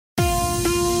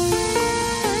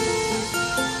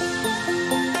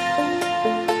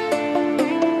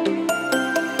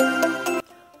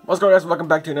What's going on, guys? Welcome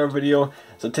back to another video.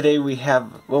 So today we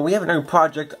have another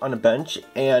project on the bench,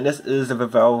 and this is the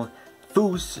Revell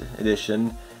Foos Edition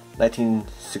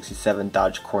 1967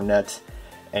 Dodge Coronet.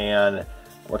 And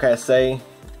what can I say?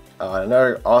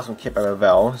 Another awesome kit by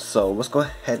Revell. So let's go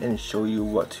ahead and show you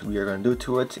what we are going to do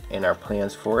to it and our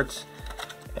plans for it,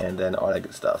 and then all that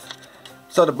good stuff.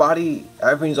 So the body,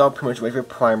 everything's all pretty much ready for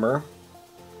primer.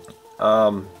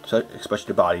 So especially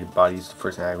the body. Body's the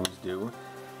first thing I always do.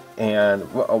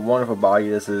 And what a wonderful body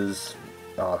this is.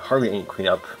 Hardly any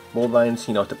cleanup. Mold lines,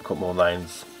 you know, typical mold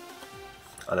lines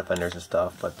on the fenders and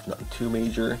stuff, but nothing too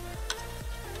major.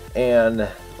 And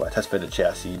well, test fit the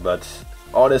chassis, but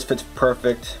all this fits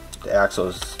perfect. The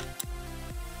axles,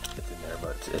 it's in there,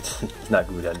 but it's not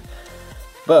glued in.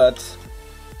 But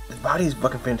the body's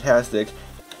fucking fantastic,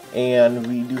 and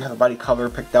we do have a body color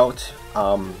picked out.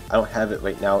 I don't have it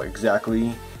right now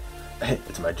exactly.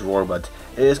 It's in my drawer, but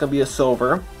it is gonna be a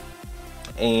silver,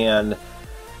 and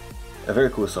a very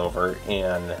cool silver,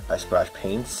 and I splash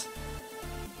paints.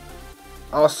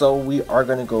 Also, we are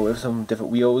gonna go with some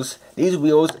different wheels. These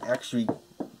wheels actually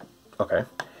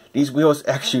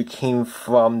came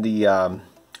from the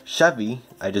Chevy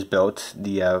I just built,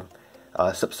 the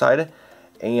slip side,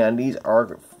 and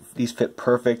these fit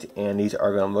perfect, and these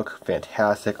are gonna look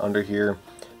fantastic under here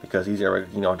because these are,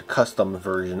 you know, the custom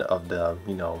version of the,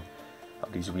 you know,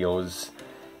 of these wheels,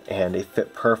 and they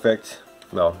fit perfect.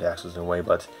 Well, the axle's in the way,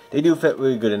 but they do fit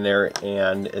really good in there,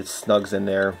 and it snugs in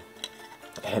there,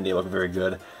 and they look very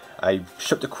good. I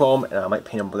stripped the chrome, and I might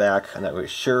paint them black. I'm not really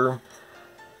sure.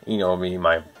 You know me,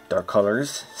 my dark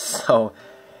colors. So,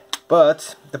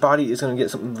 but the body is going to get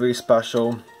something very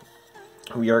special.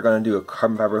 We are going to do a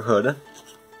carbon fiber hood.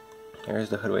 Here's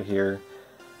the hood right here,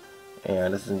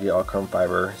 and this is going to be all carbon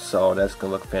fiber, so that's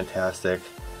going to look fantastic.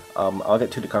 I'll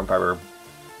get to the carbon fiber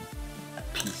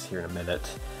piece here in a minute.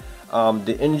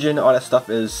 The engine, all that stuff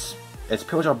it's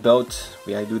pretty much all built.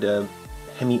 We had to do the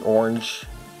Hemi orange.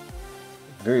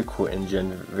 Very cool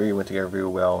engine. Went together very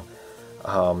well.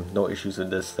 No issues with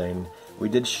this thing. We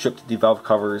did strip the valve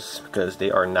covers because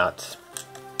they're not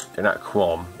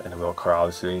chrome in the real car.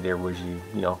 Obviously, they're usually,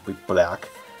 you know, black.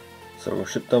 So we'll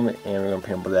strip them, and we're gonna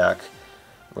paint them black.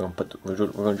 We're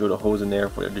gonna drill the holes in there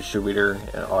for the distributor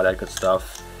and all that good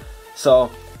stuff.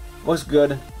 So looks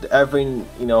good. Everything,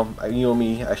 you know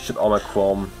me, I stripped all my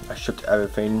chrome. I stripped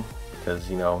everything because,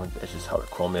 you know, it's just how the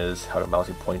chrome is, how the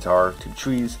mounting points are to the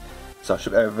trees. So I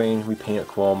stripped everything, we painted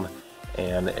chrome,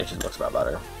 and it just looks a lot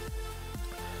better.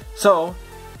 So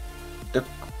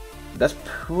that's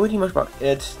pretty much about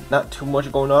it. Not too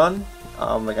much going on.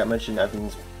 Like I mentioned,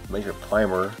 everything's major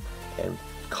primer and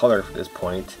color for this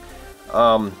point.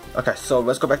 Okay, so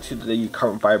let's go back to the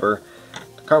carbon fiber.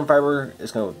 Carbon fiber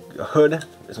is going to, a hood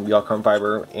is going to be all carbon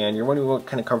fiber, and you're wondering what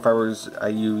kind of carbon fibers I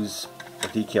use for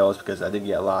decals, because I did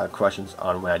get a lot of questions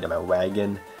on when I did my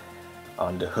wagon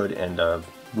on the hood and the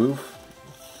roof.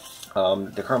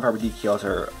 The carbon fiber decals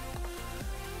are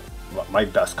my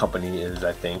best company is,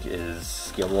 I think, is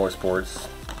Scale Motorsports.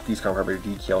 These carbon fiber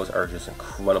decals are just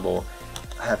incredible.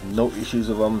 I have no issues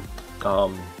with them.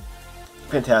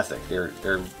 Fantastic. They're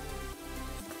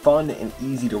fun and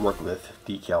easy to work with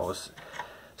decals.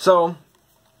 So,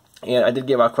 and I did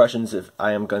get a lot of questions if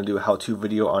I am going to do a how-to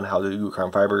video on how to do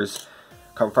carbon fiber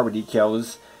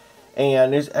decals.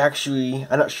 And there's actually,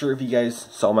 I'm not sure if you guys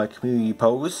saw my community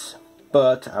post,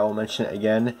 but I will mention it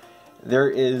again. There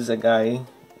is a guy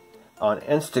on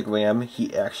Instagram.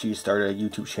 He actually started a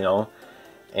YouTube channel,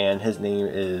 and his name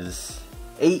is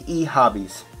AE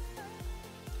Hobbies.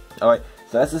 Alright,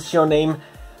 so that's his channel name.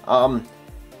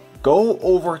 Go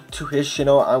over to his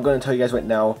channel. I'm going to tell you guys right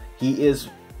now,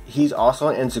 he's also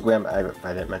on Instagram.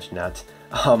 I didn't mention that.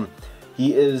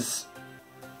 He is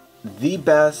the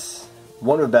best,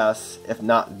 one of the best, if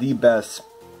not the best,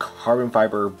 carbon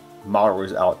fiber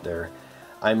modelers out there.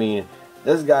 I mean,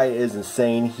 this guy is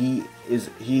insane.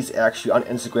 He's actually on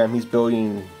Instagram. He's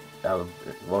building,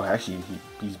 well, actually,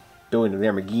 he's building a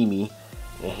Lamborghini,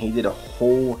 and he did a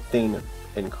whole thing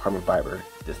in carbon fiber.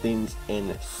 This thing's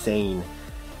insane.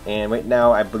 And right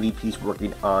now, I believe he's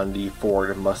working on the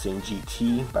Ford Mustang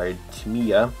GT by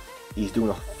Tamiya. He's doing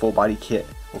a full body kit,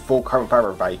 a full carbon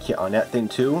fiber body kit on that thing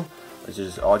too, which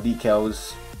is all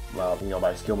decals, well, you know,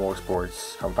 by Scale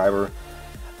Motorsports carbon fiber.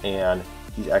 And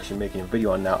he's actually making a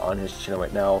video on that on his channel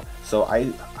right now. So I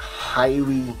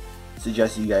highly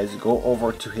suggest you guys go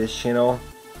over to his channel,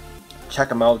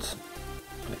 check him out,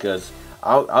 because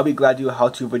I'll be glad to do a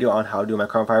how-to video on how to do my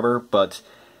carbon fiber. But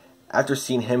after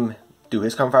seeing him do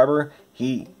his carbon fiber,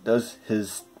 he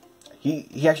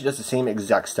actually does the same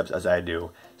exact steps as I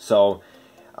do. So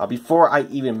before I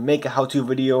even make a how-to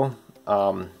video,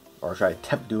 or try to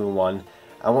attempt doing one,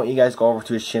 I want you guys to go over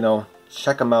to his channel,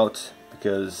 check him out,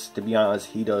 because to be honest,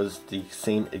 he does the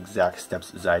same exact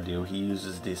steps as I do. He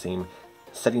uses the same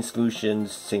setting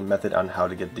solutions, same method on how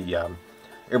to get the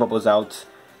air bubbles out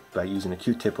by using a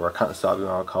Q-tip or a cotton swab, you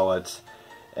want to call it,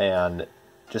 and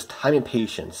just time and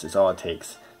patience is all it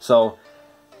takes. So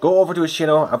go over to his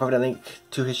channel. I'll put a link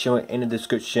to his channel in the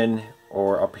description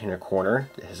or up here in the corner,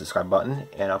 his subscribe button,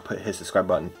 and I'll put his subscribe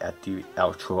button at the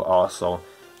outro also.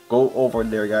 Go over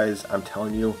there, guys. I'm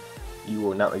telling you, you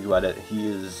will not regret it. He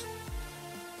is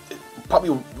probably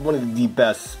one of the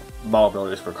best model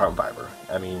builders for carbon fiber.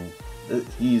 I mean,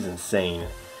 he's insane.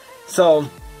 So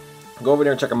go over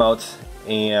there and check him out,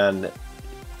 and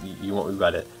you won't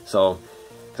regret it. So,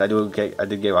 because I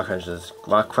did get a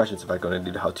lot of questions if I'm going to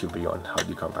do the how-to video on how to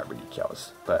do carbon fiber decals,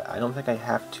 but I don't think I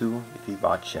have to. If you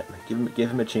watch him, give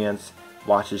him a chance.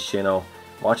 Watch his channel,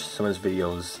 watch some of his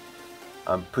videos.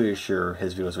 I'm pretty sure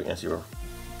his videos will answer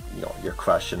your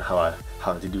question how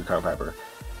to do carbon fiber.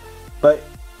 But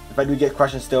if I do get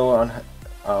questions still on,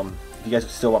 if you guys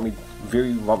still want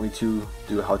me to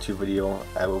do a how-to video,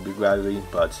 I will be gladly.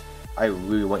 But I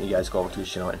really want you guys to go over to his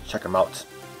channel and check him out.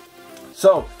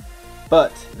 So,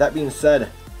 but that being said,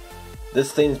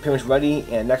 this thing is pretty much ready,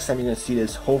 and next time you're going to see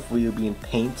this, hopefully it'll be in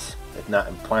paint, if not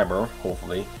in primer,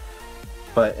 hopefully.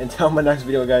 But until my next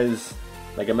video, guys,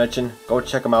 like I mentioned, go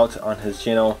check him out on his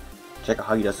channel. Check out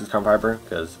how he does his carbon fiber,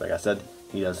 because like I said,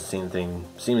 he does the same thing,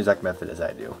 same exact method as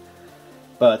I do.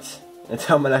 But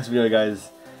until my next video, guys,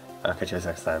 I'll catch you guys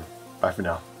next time. Bye for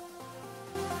now.